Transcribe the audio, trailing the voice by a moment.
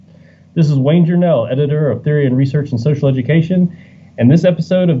This is Wayne Journell, editor of Theory and Research in Social Education, and this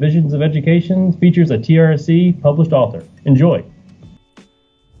episode of Visions of Education features a TRSE published author. Enjoy.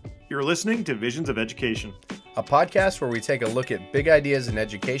 You're listening to Visions of Education, a podcast where we take a look at big ideas in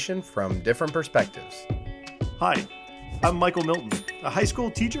education from different perspectives. Hi, I'm Michael Milton, a high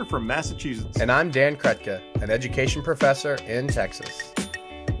school teacher from Massachusetts. And I'm Dan Kretka, an education professor in Texas.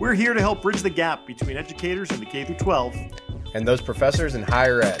 We're here to help bridge the gap between educators in the K-12 and those professors in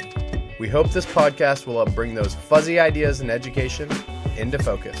higher ed. We hope this podcast will help bring those fuzzy ideas in education into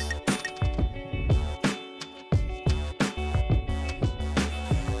focus.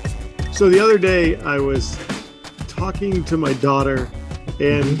 So the other day I was talking to my daughter,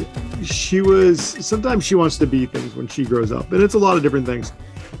 and sometimes she wants to be things when she grows up, and it's a lot of different things.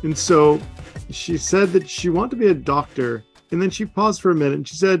 And so she said that she wanted to be a doctor, and then she paused for a minute and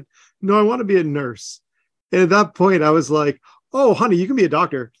she said, "No, I want to be a nurse." And at that point I was like, "Oh, honey, you can be a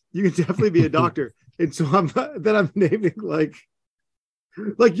doctor. You can definitely be a doctor." And so I'm naming like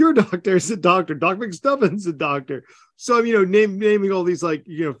your doctor is a doctor. Doc McStubbins a doctor. So I'm, naming all these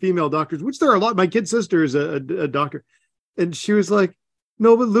female doctors, which there are a lot. My kid's sister is a doctor. And she was like,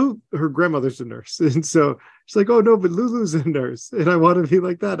 "No, but her grandmother's a nurse." And so she's like, "Oh no, but Lulu's a nurse." And I want to be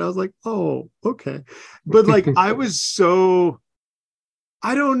like that. I was like, "Oh, okay." But I was so,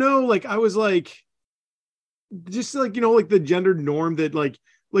 I don't know. I was just the gender norm that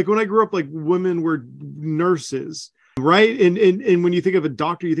when I grew up, women were nurses, right? And when you think of a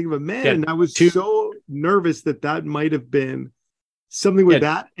doctor, you think of a man. Yeah, and I was so nervous that might have been something with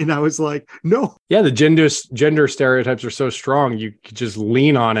that. And I was like, no. Yeah, the gender stereotypes are so strong. You could just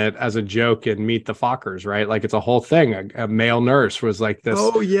lean on it as a joke and meet the Fockers, right? It's a whole thing. A male nurse was this.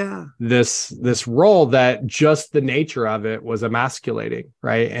 Oh yeah. This role that just the nature of it was emasculating,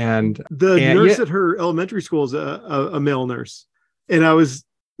 right? And the nurse at her elementary school is a male nurse. And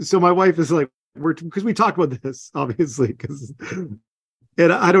so my wife is like, because we talked about this, obviously,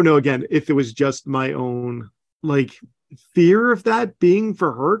 and I don't know, again, if it was just my own fear of that being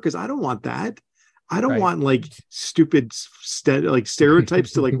for her, because I don't want that. I don't want stupid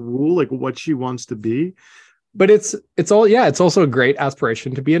stereotypes to rule what she wants to be. But it's also a great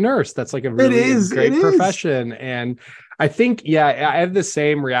aspiration to be a nurse. That's a really great profession. And I think, I have the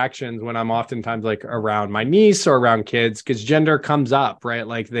same reactions when I'm oftentimes around my niece or around kids, because gender comes up, right?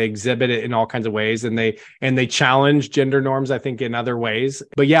 They exhibit it in all kinds of ways, and they challenge gender norms, I think, in other ways.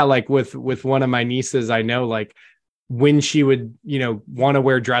 But with one of my nieces, I know when she would, want to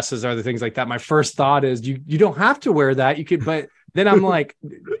wear dresses or other things like that, my first thought is you don't have to wear that. You could, but then I'm like,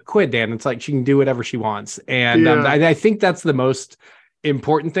 quit, Dan. It's she can do whatever she wants. And I think that's the most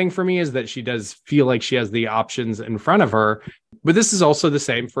important thing for me, is that she does feel like she has the options in front of her. But this is also the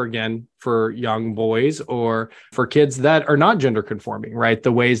same for young boys or for kids that are not gender conforming, right?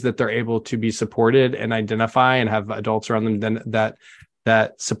 The ways that they're able to be supported and identify and have adults around them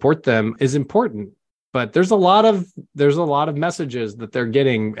that support them is important. But there's a lot of messages that they're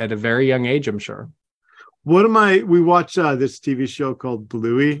getting at a very young age, I'm sure. We watched this TV show called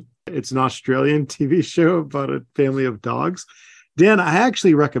Bluey. It's an Australian TV show about a family of dogs. Dan, I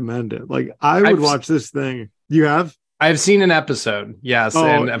actually recommend it. I would watch this thing. You have? I've seen an episode, yes. Oh,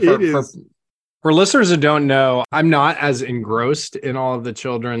 and for listeners who don't know, I'm not as engrossed in all of the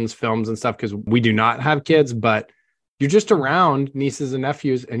children's films and stuff because we do not have kids, but you're just around nieces and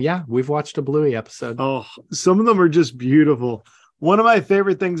nephews. And we've watched a Bluey episode. Oh, some of them are just beautiful. One of my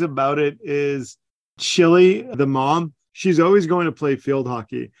favorite things about it is Chili, the mom. She's always going to play field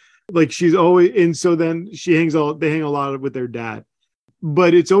hockey. She's always, and so then they hang a lot with their dad.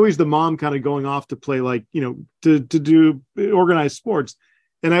 But it's always the mom kind of going off to play, to do organized sports.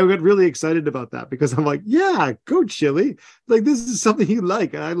 And I got really excited about that because I'm like, yeah, go Chili. This is something you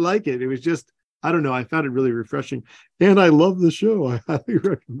like. I like it. It was just, I don't know. I found it really refreshing, and I love the show. I highly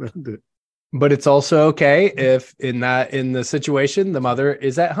recommend it. But it's also okay if in the situation, the mother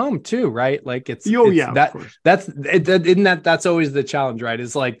is at home too, right? That's always the challenge, right?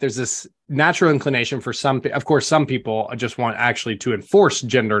 Is there's this natural inclination for some people just want actually to enforce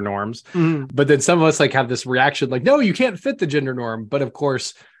gender norms. Mm-hmm. But then some of us have this reaction, no, you can't fit the gender norm. But of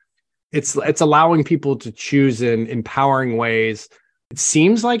course it's allowing people to choose in empowering ways. It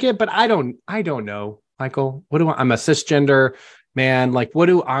seems like it, but I don't know, Michael. I'm a cisgender man. What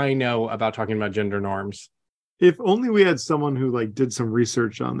do I know about talking about gender norms? If only we had someone who did some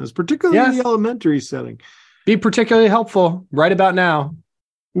research on this, particularly in the elementary setting. Be particularly helpful right about now.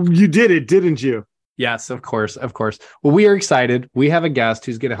 You did it, didn't you? Yes, of course. Well, we are excited. We have a guest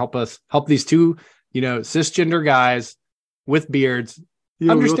who's going to help these two, cisgender guys with beards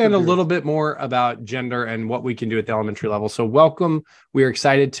understand a little bit more about gender and what we can do at the elementary level. So welcome. We are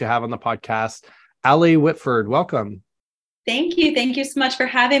excited to have on the podcast Alyssa Whitford. Welcome. Thank you. Thank you so much for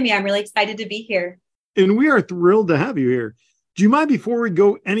having me. I'm really excited to be here. And we are thrilled to have you here. Do you mind, before we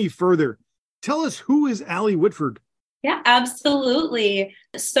go any further, tell us, who is Alyssa Whitford? Yeah, absolutely.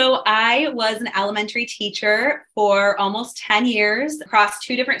 So I was an elementary teacher for almost 10 years across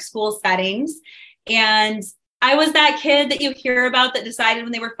 2 different school settings. And I was that kid that you hear about that decided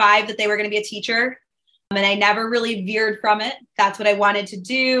when they were 5 that they were going to be a teacher. And I never really veered from it. That's what I wanted to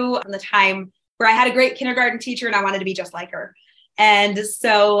do from the time where I had a great kindergarten teacher and I wanted to be just like her. And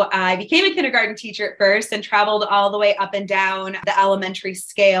so I became a kindergarten teacher at first and traveled all the way up and down the elementary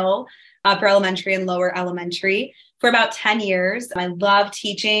scale for elementary and lower elementary for about 10 years. I loved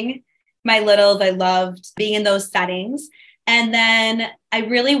teaching my littles. I loved being in those settings. And then I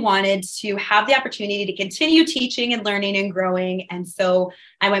really wanted to have the opportunity to continue teaching and learning and growing. And so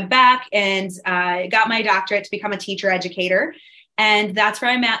I went back and got my doctorate to become a teacher educator. And that's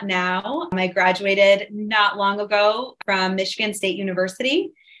where I'm at now. I graduated not long ago from Michigan State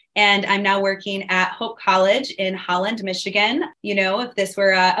University. And I'm now working at Hope College in Holland, Michigan. You know, if this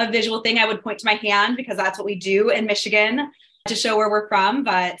were a visual thing, I would point to my hand because that's what we do in Michigan to show where we're from,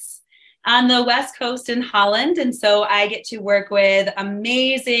 but on the West Coast in Holland. And so I get to work with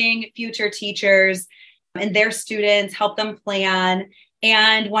amazing future teachers and their students, help them plan.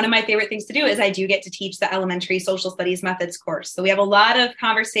 And one of my favorite things to do is I do get to teach the elementary social studies methods course. So we have a lot of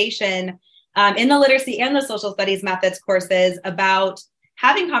conversation in the literacy and the social studies methods courses about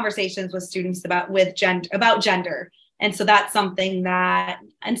having conversations with students about gender. And so that's something that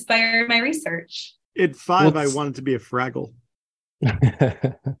inspired my research. At 5, I wanted to be a Fraggle.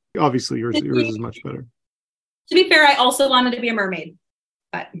 Obviously, yours is much better. To be fair, I also wanted to be a mermaid.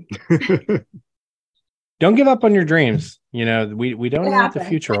 But don't give up on your dreams. You know, we don't know what the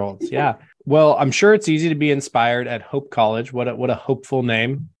future holds. Yeah. Well, I'm sure it's easy to be inspired at Hope College. What a hopeful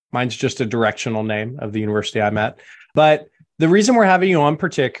name. Mine's just a directional name of the university I'm at. But the reason we're having you on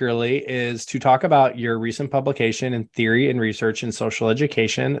particularly is to talk about your recent publication in Theory and Research in Social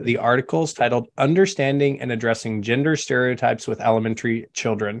Education. The article is titled Understanding and Addressing Gender Stereotypes with Elementary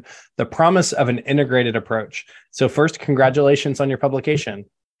Children, the Promise of an Integrated Approach. So first, congratulations on your publication.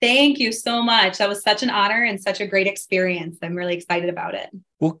 Thank you so much. That was such an honor and such a great experience. I'm really excited about it.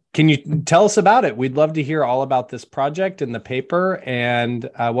 Well, can you tell us about it? We'd love to hear all about this project and the paper and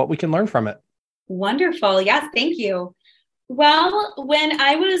what we can learn from it. Wonderful. Yes, thank you. Well, when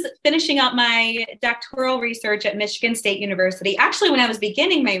I was finishing up my doctoral research at Michigan State University, actually, when I was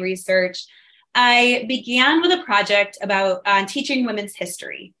beginning my research, I began with a project about teaching women's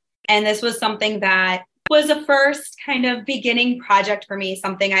history. And this was something that was a first kind of beginning project for me,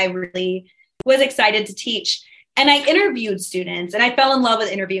 something I really was excited to teach. And I interviewed students, and I fell in love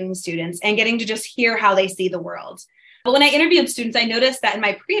with interviewing students and getting to just hear how they see the world. But when I interviewed students, I noticed that in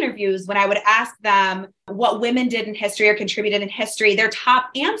my pre-interviews, when I would ask them what women did in history or contributed in history, their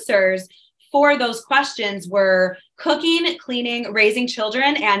top answers for those questions were cooking, cleaning, raising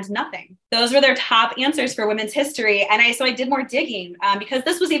children, and nothing. Those were their top answers for women's history. And so I did more digging because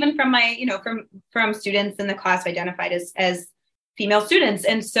this was even from my, from students in the class who identified as female students.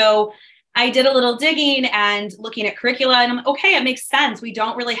 And so I did a little digging and looking at curricula, and I'm like, okay, it makes sense. We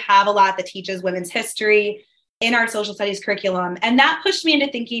don't really have a lot that teaches women's history in our social studies curriculum. And that pushed me into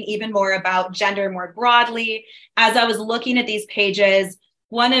thinking even more about gender more broadly. As I was looking at these pages,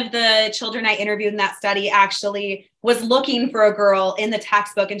 one of the children I interviewed in that study actually was looking for a girl in the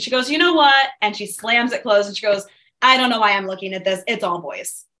textbook. And she goes, you know what? And she slams it closed and she goes, I don't know why I'm looking at this. It's all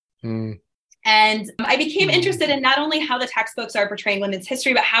boys. And I became interested in not only how the textbooks are portraying women's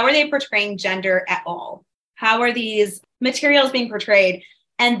history, but how are they portraying gender at all? How are these materials being portrayed?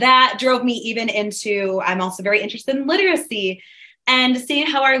 And that drove me even into, I'm also very interested in literacy and seeing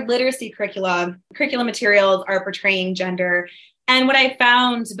how our literacy curriculum materials are portraying gender. And what I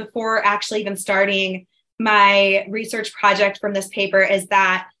found before actually even starting my research project from this paper is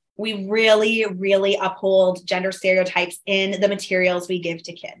that we really, really uphold gender stereotypes in the materials we give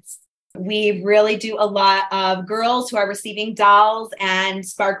to kids. We really do a lot of girls who are receiving dolls and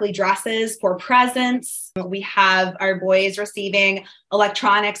sparkly dresses for presents. We have our boys receiving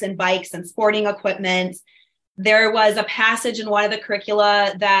electronics and bikes and sporting equipment. There was a passage in one of the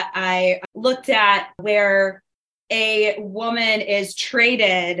curricula that I looked at where a woman is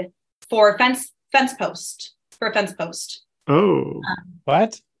traded for a fence post. Oh,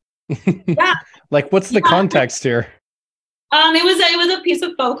 what? Yeah. Like, what's the context here? It was a piece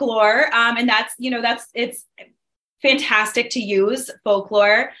of folklore, and it's fantastic to use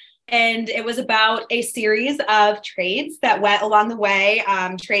folklore And it was about a series of trades that went along the way,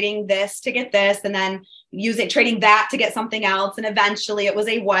 trading this to get this, and then trading that to get something else. And eventually it was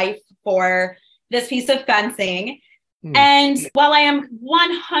a wife for this piece of fencing. And while I am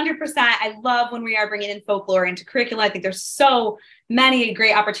 100%, I love when we are bringing in folklore into curriculum. I think there's so many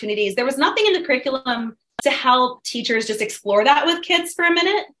great opportunities. There was nothing in the curriculum to help teachers just explore that with kids for a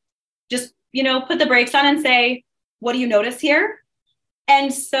minute. Just, put the brakes on and say, what do you notice here?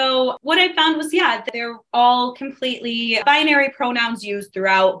 And so what I found was, they're all completely binary pronouns used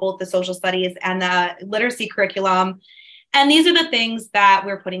throughout both the social studies and the literacy curriculum. And these are the things that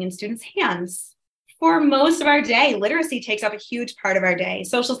we're putting in students' hands for most of our day. Literacy takes up a huge part of our day.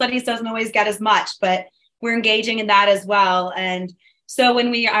 Social studies doesn't always get as much, but we're engaging in that as well. And so when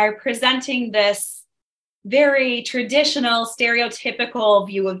we are presenting this very traditional, stereotypical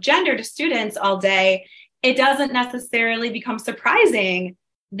view of gender to students all day, it doesn't necessarily become surprising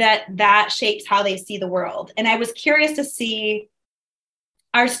that shapes how they see the world. And I was curious to see,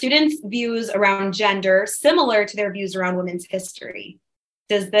 are students' views around gender similar to their views around women's history?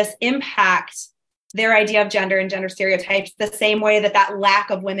 Does this impact their idea of gender and gender stereotypes the same way that lack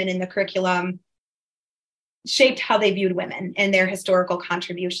of women in the curriculum shaped how they viewed women and their historical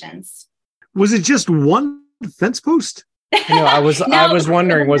contributions? Was it just one fence post? I was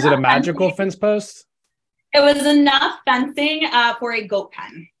wondering, was it a magical fence post? It was enough fencing for a goat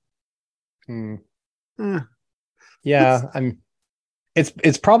pen. Yeah,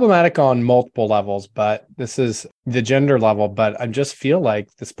 it's problematic on multiple levels, but this is the gender level. But I just feel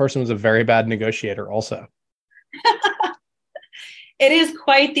like this person was a very bad negotiator also. It is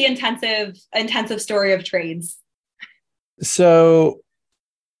quite the intensive story of trades. So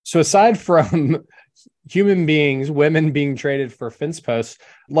aside from human beings, women being traded for fence posts,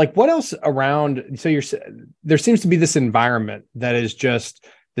 like what else around? So there seems to be this environment that is just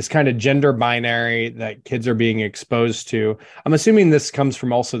this kind of gender binary that kids are being exposed to. I'm assuming this comes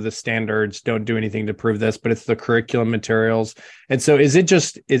from also the standards. Don't do anything to prove this, but it's the curriculum materials. And so is it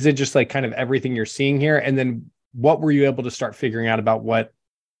just like kind of everything you're seeing here? And then what were you able to start figuring out about what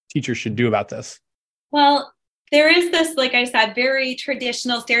teachers should do about this? Well, there is this, like I said, very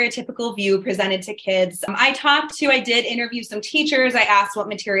traditional, stereotypical view presented to kids. I did interview some teachers. I asked what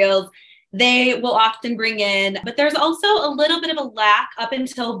materials they will often bring in, but there's also a little bit of a lack up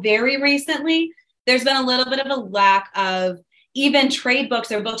until very recently. There's been a little bit of a lack of even trade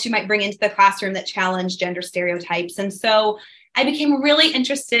books or books you might bring into the classroom that challenge gender stereotypes. And so I became really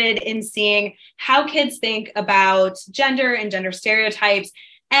interested in seeing how kids think about gender and gender stereotypes,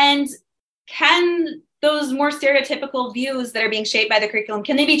 and can those more stereotypical views that are being shaped by the curriculum,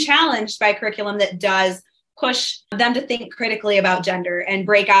 can they be challenged by curriculum that does push them to think critically about gender and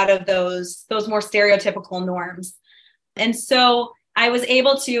break out of those more stereotypical norms? And so I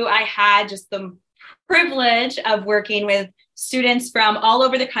had just the privilege of working with students from all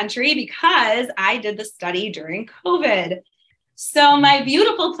over the country because I did the study during COVID. So my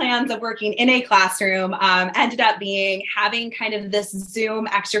beautiful plans of working in a classroom ended up being having kind of this Zoom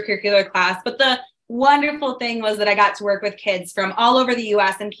extracurricular class. But the wonderful thing was that I got to work with kids from all over the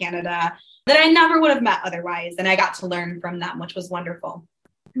US and Canada that I never would have met otherwise. And I got to learn from them, which was wonderful.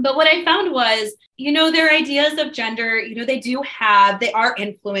 But what I found was, their ideas of gender, they are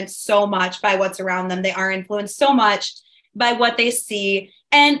influenced so much by what's around them. They are influenced so much by what they see.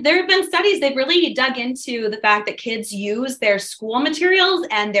 And there have been studies, they've really dug into the fact that kids use their school materials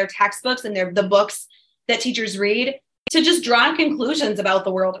and their textbooks and the books that teachers read to just draw conclusions about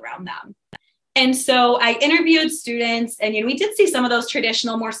the world around them. And so I interviewed students, and we did see some of those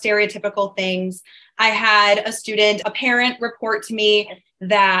traditional, more stereotypical things. I had a parent report to me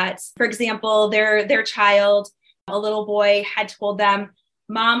that, for example, their child, a little boy, had told them,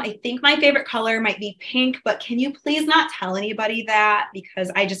 "Mom, I think my favorite color might be pink, but can you please not tell anybody that, because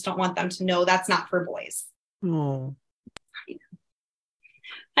I just don't want them to know that's not for boys." Oh,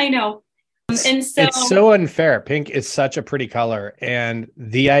 I know. And so it's so unfair. Pink is such a pretty color. And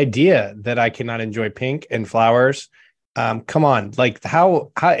the idea that I cannot enjoy pink and flowers, come on, like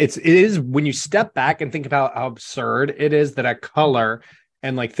how it is when you step back and think about how absurd it is that a color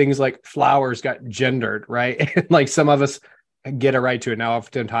and like things like flowers got gendered, right? And like some of us get a right to it. Now,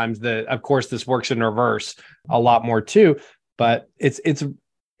 oftentimes of course this works in reverse a lot more too, but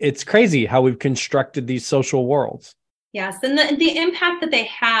it's crazy how we've constructed these social worlds. Yes. And the impact that they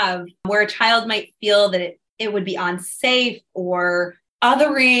have, where a child might feel that it would be unsafe or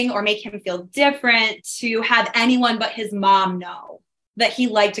othering or make him feel different to have anyone but his mom know that he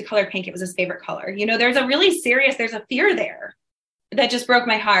liked to color pink. It was his favorite color. There's a fear there that just broke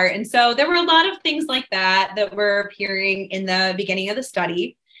my heart. And so there were a lot of things like that were appearing in the beginning of the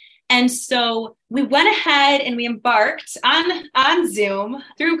study. And so we went ahead and we embarked on Zoom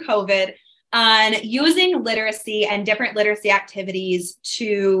through COVID on using literacy and different literacy activities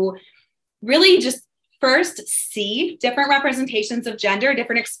to really just first see different representations of gender,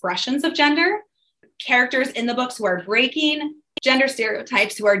 different expressions of gender, characters in the books who are breaking gender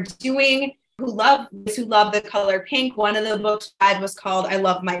stereotypes, who love the color pink. One of the books I read was called I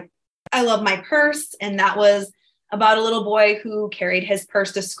Love My Purse. And that was about a little boy who carried his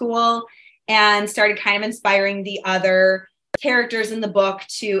purse to school and started kind of inspiring the other characters in the book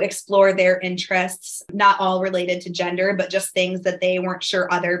to explore their interests, not all related to gender, but just things that they weren't sure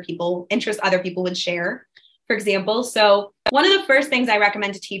interests other people would share, for example. So one of the first things I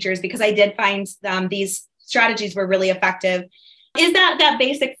recommend to teachers, because I did find these strategies were really effective, is that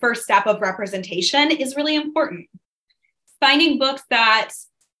basic first step of representation is really important. Finding books that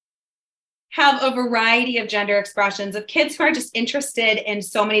have a variety of gender expressions of kids who are just interested in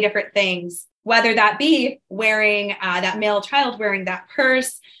so many different things, whether that be wearing that male child wearing that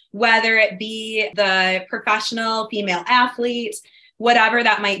purse, whether it be the professional female athlete, whatever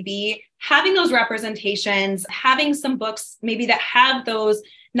that might be, having those representations, having some books maybe that have those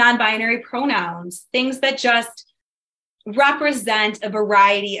non-binary pronouns, things that just represent a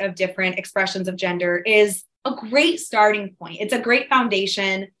variety of different expressions of gender is a great starting point. It's a great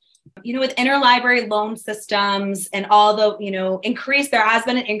foundation. With interlibrary loan systems and all the, there has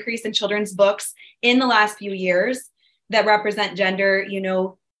been an increase in children's books in the last few years that represent gender.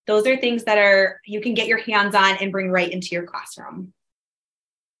 Those are things that you can get your hands on and bring right into your classroom.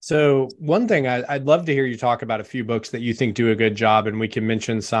 So one thing I'd love to hear you talk about a few books that you think do a good job, and we can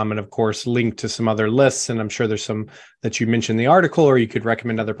mention some and of course link to some other lists. And I'm sure there's some that you mentioned in the article, or you could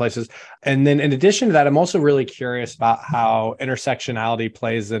recommend other places. And then in addition to that, I'm also really curious about how intersectionality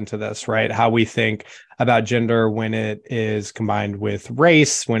plays into this, right? How we think about gender when it is combined with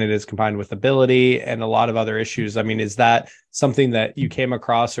race, when it is combined with ability, and a lot of other issues. I mean, is that something that you came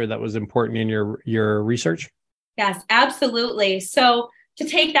across or that was important in your research? Yes, absolutely. So to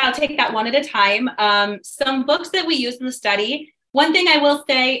take that one at a time. Some books that we use in the study. One thing I will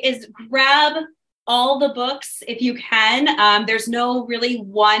say is grab all the books if you can. There's no really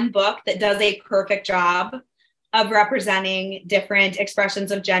one book that does a perfect job of representing different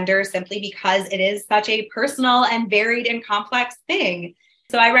expressions of gender, simply because it is such a personal and varied and complex thing.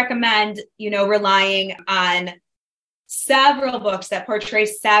 So I recommend, relying on several books that portray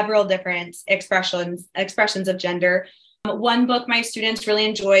several different expressions of gender. One book my students really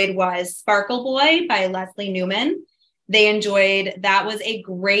enjoyed was Sparkle Boy by Leslie Newman. They enjoyed, that was a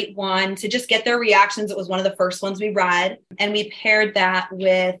great one to just get their reactions. It was one of the first ones we read. And we paired that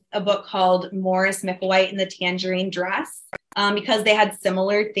with a book called Morris Micklewhite and the Tangerine Dress, because they had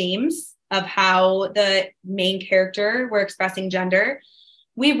similar themes of how the main character were expressing gender.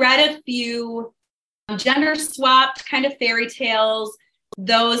 We read a few gender swapped kind of fairy tales.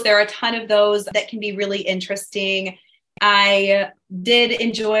 There are a ton of those that can be really interesting. I did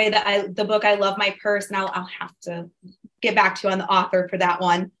enjoy the book, I Love My Purse, and I'll have to get back to you on the author for that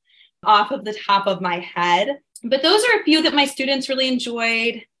one off of the top of my head. But those are a few that my students really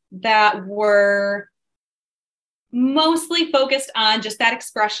enjoyed that were mostly focused on just that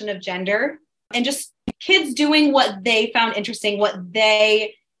expression of gender and just kids doing what they found interesting, what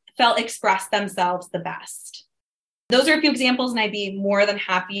they felt expressed themselves the best. Those are a few examples, and I'd be more than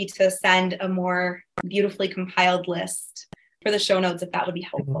happy to send a more beautifully compiled list for the show notes if that would be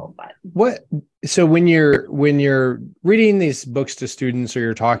helpful. But so when you're reading these books to students or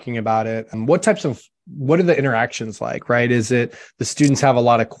you're talking about it, what are the interactions like, right? Is it the students have a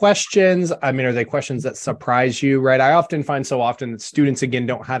lot of questions? I mean, are they questions that surprise you, right? I often find that students, again,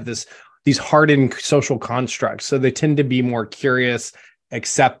 don't have these hardened social constructs. So they tend to be more curious,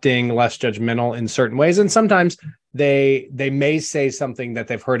 accepting, less judgmental in certain ways. And sometimes they may say something that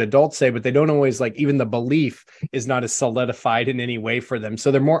they've heard adults say, but they don't always, like, even the belief is not as solidified in any way for them.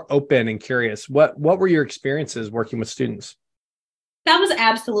 So they're more open and curious. What were your experiences working with students? That was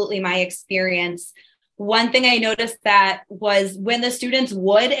absolutely my experience. One thing I noticed that was when the students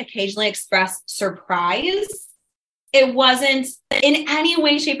would occasionally express surprise, it wasn't in any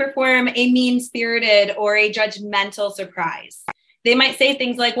way, shape, or form a mean-spirited or a judgmental surprise. They might say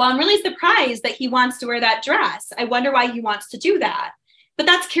things like, well, I'm really surprised that he wants to wear that dress. I wonder why he wants to do that. But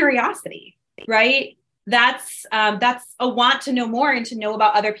that's curiosity, right? That's a want to know more and to know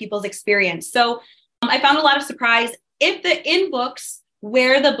about other people's experience. So I found a lot of surprise in books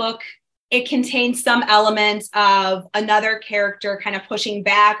where the book, it contains some element of another character kind of pushing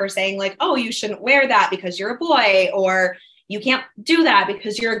back or saying like, oh, you shouldn't wear that because you're a boy, or you can't do that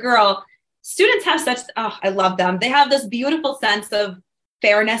because you're a girl. Students have I love them. They have this beautiful sense of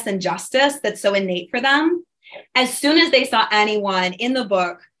fairness and justice that's so innate for them. As soon as they saw anyone in the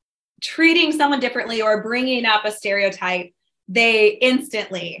book treating someone differently or bringing up a stereotype, they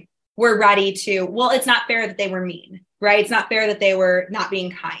instantly were ready to, well, it's not fair that they were mean, right? It's not fair that they were not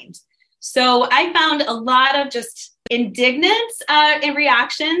being kind. So I found a lot of just indignance in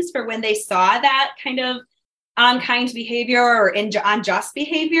reactions for when they saw that kind of unkind behavior or unjust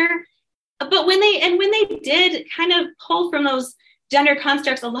behavior. But when they did kind of pull from those gender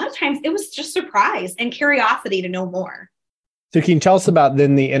constructs, a lot of times it was just surprise and curiosity to know more. So can you tell us about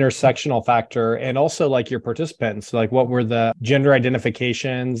then the intersectional factor and also like your participants? Like what were the gender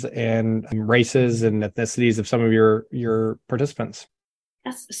identifications and races and ethnicities of some of your participants?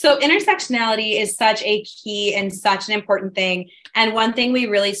 Yes. So intersectionality is such a key and such an important thing. And one thing we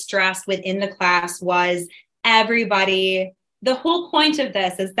really stressed within the class was everybody, the whole point of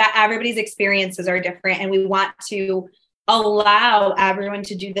this is that everybody's experiences are different and we want to allow everyone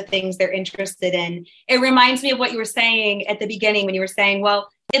to do the things they're interested in. It reminds me of what you were saying at the beginning when you were saying, well,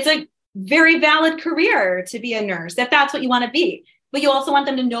 it's a very valid career to be a nurse if that's what you want to be. But you also want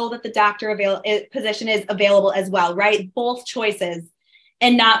them to know that the doctor position is available as well, right? Both choices,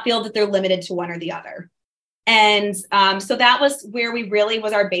 and not feel that they're limited to one or the other. And so that was where we really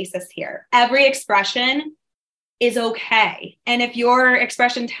was our basis here. Every expression is okay. And if your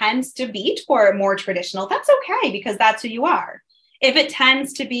expression tends to be toward more traditional, that's okay because that's who you are. If it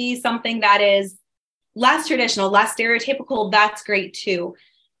tends to be something that is less traditional, less stereotypical, that's great too.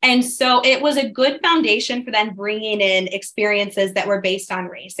 And so it was a good foundation for then bringing in experiences that were based on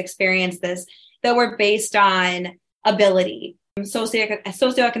race, experiences that were based on ability,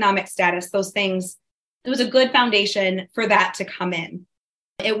 socioeconomic status, those things. It was a good foundation for that to come in.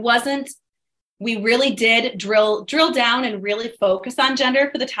 We really did drill down and really focus on gender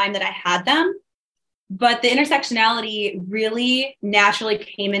for the time that I had them. But the intersectionality really naturally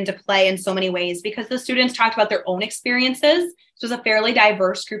came into play in so many ways because the students talked about their own experiences. So it was a fairly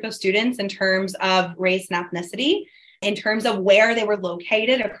diverse group of students in terms of race and ethnicity, in terms of where they were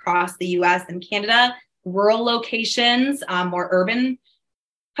located across the US and Canada, rural locations, more urban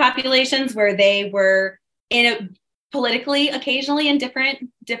populations where they were politically occasionally in different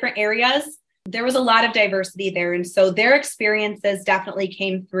areas. There was a lot of diversity there. And so their experiences definitely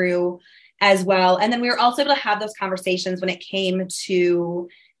came through as well. And then we were also able to have those conversations when it came to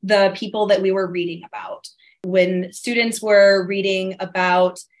the people that we were reading about. When students were reading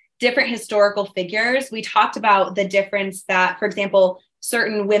about different historical figures, we talked about the difference that, for example,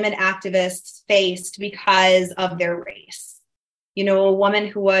 certain women activists faced because of their race. You know, a woman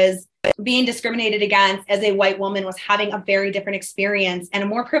who was being discriminated against as a white woman was having a very different experience and a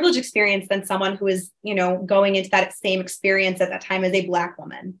more privileged experience than someone who is, you know, going into that same experience at that time as a Black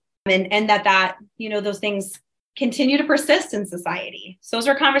woman. And that, you know, those things continue to persist in society. So those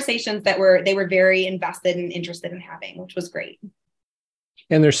were conversations that they were very invested and interested in having, which was great.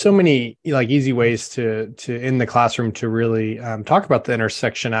 And there's so many like easy ways to in the classroom to really talk about the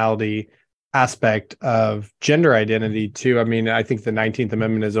intersectionality aspect of gender identity too. I mean, I think the 19th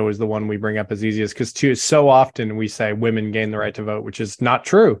Amendment is always the one we bring up as easiest because so often we say women gain the right to vote, which is not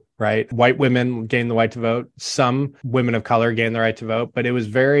true, right? White women gain the right to vote. Some women of color gain the right to vote, but it was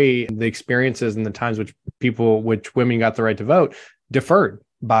the experiences and the times which women got the right to vote deferred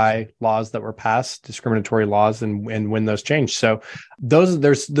by laws that were passed, discriminatory laws, and when those changed. So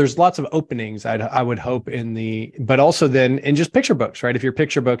there's lots of openings I would hope but also then in just picture books, right? If your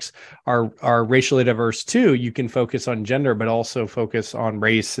picture books are racially diverse too, you can focus on gender, but also focus on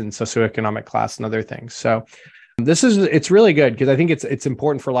race and socioeconomic class and other things. So it's really good because I think it's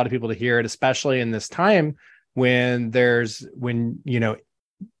important for a lot of people to hear it, especially in this time when you know,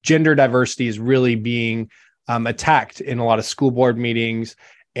 gender diversity is really being attacked in a lot of school board meetings.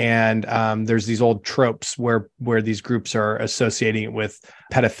 And there's these old tropes where these groups are associating it with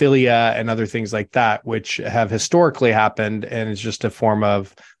pedophilia and other things like that, which have historically happened. And it's just a form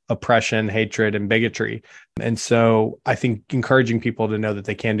of oppression, hatred, and bigotry. And so I think encouraging people to know that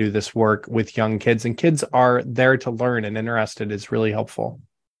they can do this work with young kids and kids are there to learn and interested is really helpful.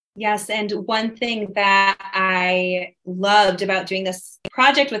 Yes. And one thing that I loved about doing this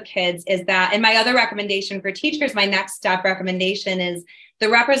project with kids is that, and my other recommendation for teachers, my next step recommendation is the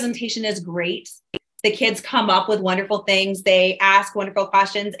representation is great. The kids come up with wonderful things. They ask wonderful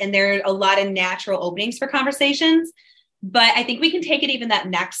questions, and there are a lot of natural openings for conversations. But I think we can take it even that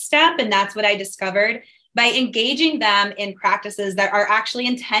next step. And that's what I discovered by engaging them in practices that are actually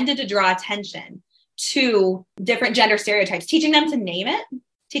intended to draw attention to different gender stereotypes, teaching them to name it.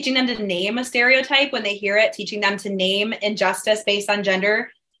 Teaching them to name a stereotype when they hear it, teaching them to name injustice based on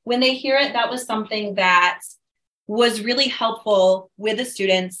gender when they hear it. That was something that was really helpful with the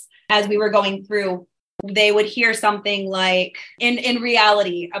students as we were going through. They would hear something like, in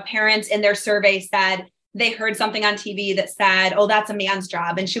reality, a parent in their survey said they heard something on TV that said, oh, that's a man's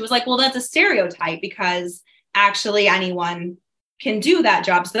job. And she was like, well, that's a stereotype because actually anyone can do that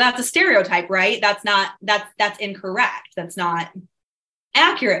job. So that's a stereotype, right? That's incorrect. That's not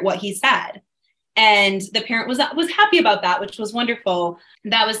accurate what he said. And the parent was happy about that, which was wonderful.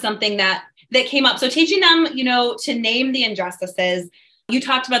 That was something that came up. So teaching them, to name the injustices. You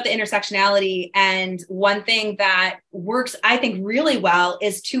talked about the intersectionality, and one thing that works, I think, really well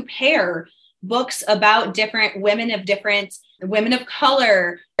is to pair books about different women of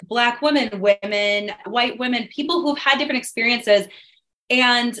color, Black women, white women, people who've had different experiences,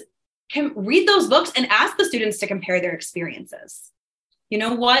 and can read those books and ask the students to compare their experiences.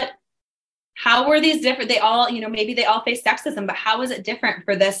 How were these different? They all, maybe they all face sexism, but how is it different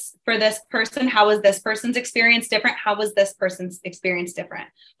for this person? How was this person's experience different? How was this person's experience different?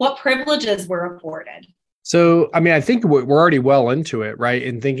 What privileges were afforded? So, I think we're already well into it, right?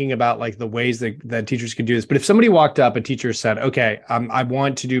 In thinking about like the ways that teachers could do this. But if somebody walked up, a teacher said, okay, I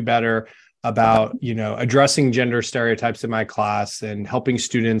want to do better about, addressing gender stereotypes in my class and helping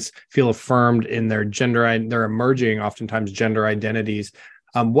students feel affirmed in their their emerging, oftentimes, gender identities.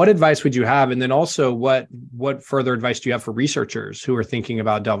 What advice would you have? And then also, what further advice do you have for researchers who are thinking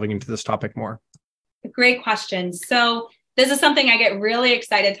about delving into this topic more? Great question. So this is something I get really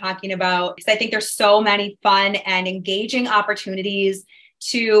excited talking about because I think there's so many fun and engaging opportunities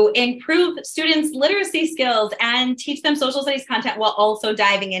to improve students' literacy skills and teach them social studies content while also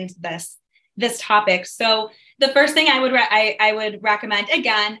diving into this topic. So the first thing I would recommend,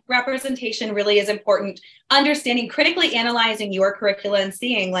 again, representation really is important. Understanding, critically analyzing your curricula and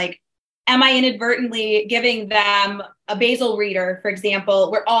seeing, like, am I inadvertently giving them a basal reader, for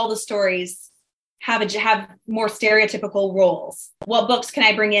example, where all the stories have more stereotypical roles? What books can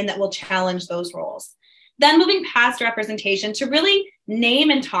I bring in that will challenge those roles? Then moving past representation to really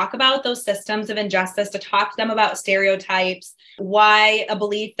name and talk about those systems of injustice, to talk to them about stereotypes, why a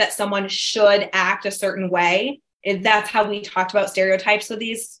belief that someone should act a certain way. That's how we talked about stereotypes with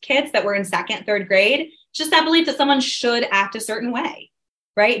these kids that were in second, third grade. Just that belief that someone should act a certain way,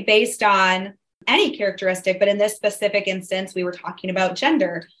 right? Based on any characteristic. But in this specific instance, we were talking about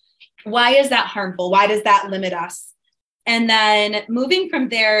gender. Why is that harmful? Why does that limit us? And then moving from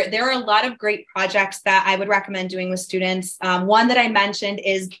there, there are a lot of great projects that I would recommend doing with students. One that I mentioned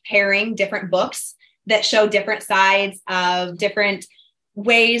is pairing different books that show different sides of different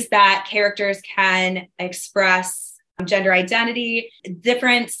ways that characters can express gender identity,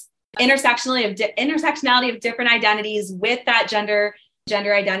 different intersectionality of different identities with that gender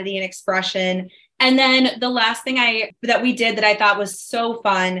identity and expression. And then the last thing that we did that I thought was so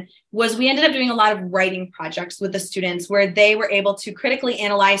fun was we ended up doing a lot of writing projects with the students where they were able to critically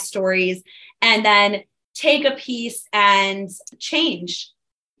analyze stories and then take a piece and change,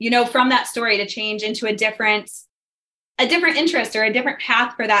 from that story to change into a different interest or a different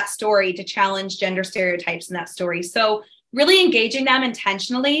path for that story to challenge gender stereotypes in that story. So really engaging them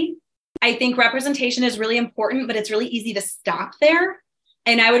intentionally. I think representation is really important, but it's really easy to stop there.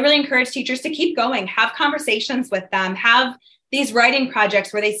 And I would really encourage teachers to keep going, have conversations with them, have these writing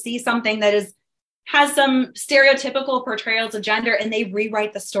projects where they see something that has some stereotypical portrayals of gender and they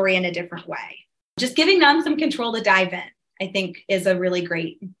rewrite the story in a different way. Just giving them some control to dive in, I think, is a really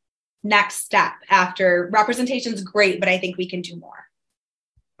great next step after representation's great, but I think we can do more.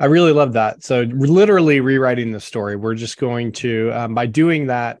 I really love that. So we're literally rewriting the story. We're just going to, by doing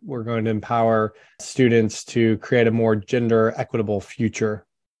that, we're going to empower students to create a more gender equitable future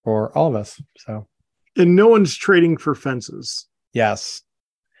for all of us. So, and no one's trading for fences. Yes.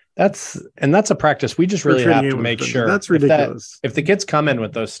 That's a practice. We just really have to make sure. That's ridiculous. If the kids come in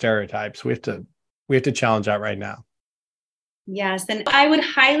with those stereotypes, we have to challenge that right now. Yes. And I would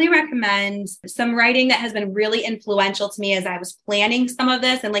highly recommend some writing that has been really influential to me as I was planning some of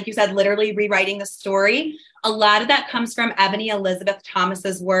this. And like you said, literally rewriting the story. A lot of that comes from Ebony Elizabeth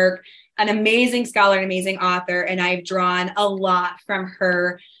Thomas's work, an amazing scholar, an amazing author. And I've drawn a lot from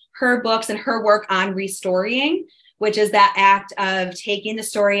her books and her work on restorying, which is that act of taking the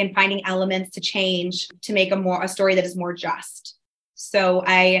story and finding elements to change to make a story that is more just. So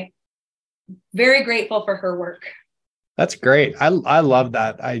I'm very grateful for her work. That's great. I love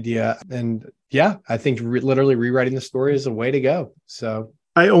that idea. And yeah, I think literally rewriting the story is a way to go. So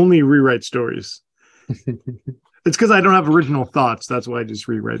I only rewrite stories. It's because I don't have original thoughts. That's why I just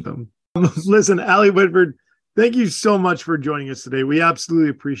rewrite them. Listen, Alyssa Whitford, thank you so much for joining us today. We absolutely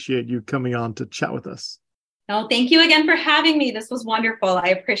appreciate you coming on to chat with us. Oh, thank you again for having me. This was wonderful. I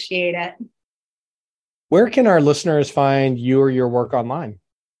appreciate it. Where can our listeners find you or your work online?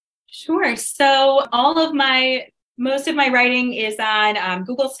 Sure. So most of my writing is on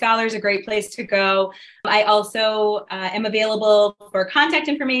Google Scholar is a great place to go. I also am available for contact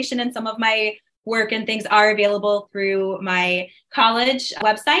information, and some of my work and things are available through my college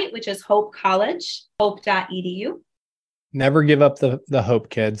website, which is Hope College, hope.edu. Never give up the hope,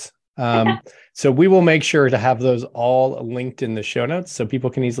 kids. So we will make sure to have those all linked in the show notes so people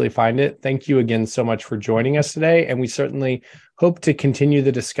can easily find it. Thank you again so much for joining us today. And we certainly hope to continue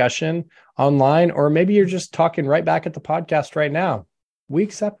the discussion online, or maybe you're just talking right back at the podcast right now. We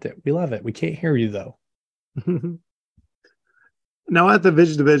accept it. We love it. We can't hear you though. Now at the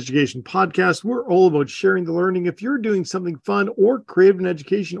Visions of Education podcast, we're all about sharing the learning. If you're doing something fun or creative in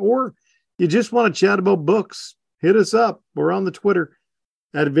education, or you just want to chat about books, hit us up. We're on the Twitter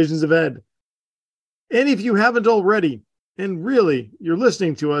at Visions of Ed. And if you haven't already, and really you're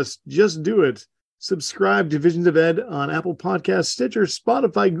listening to us, just do it. Subscribe to Visions of Ed on Apple Podcasts, Stitcher,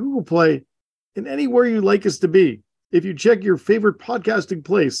 Spotify, Google Play, and anywhere you like us to be. If you check your favorite podcasting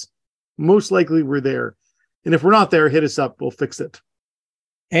place, most likely we're there. And if we're not there, hit us up. We'll fix it.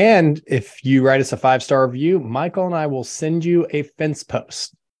 And if you write us a 5-star review, Michael and I will send you a fence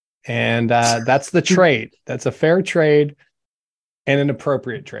post. And that's the trade. That's a fair trade and an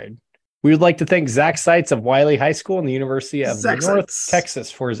appropriate trade. We would like to thank Zach Seitz of Wiley High School and the University of North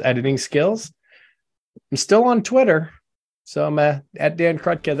Texas for his editing skills. I'm still on Twitter, so I'm at Dan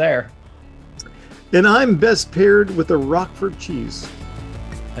Krutke there. And I'm best paired with a Rockford cheese.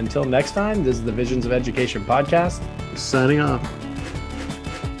 Until next time, this is the Visions of Education podcast. Signing off.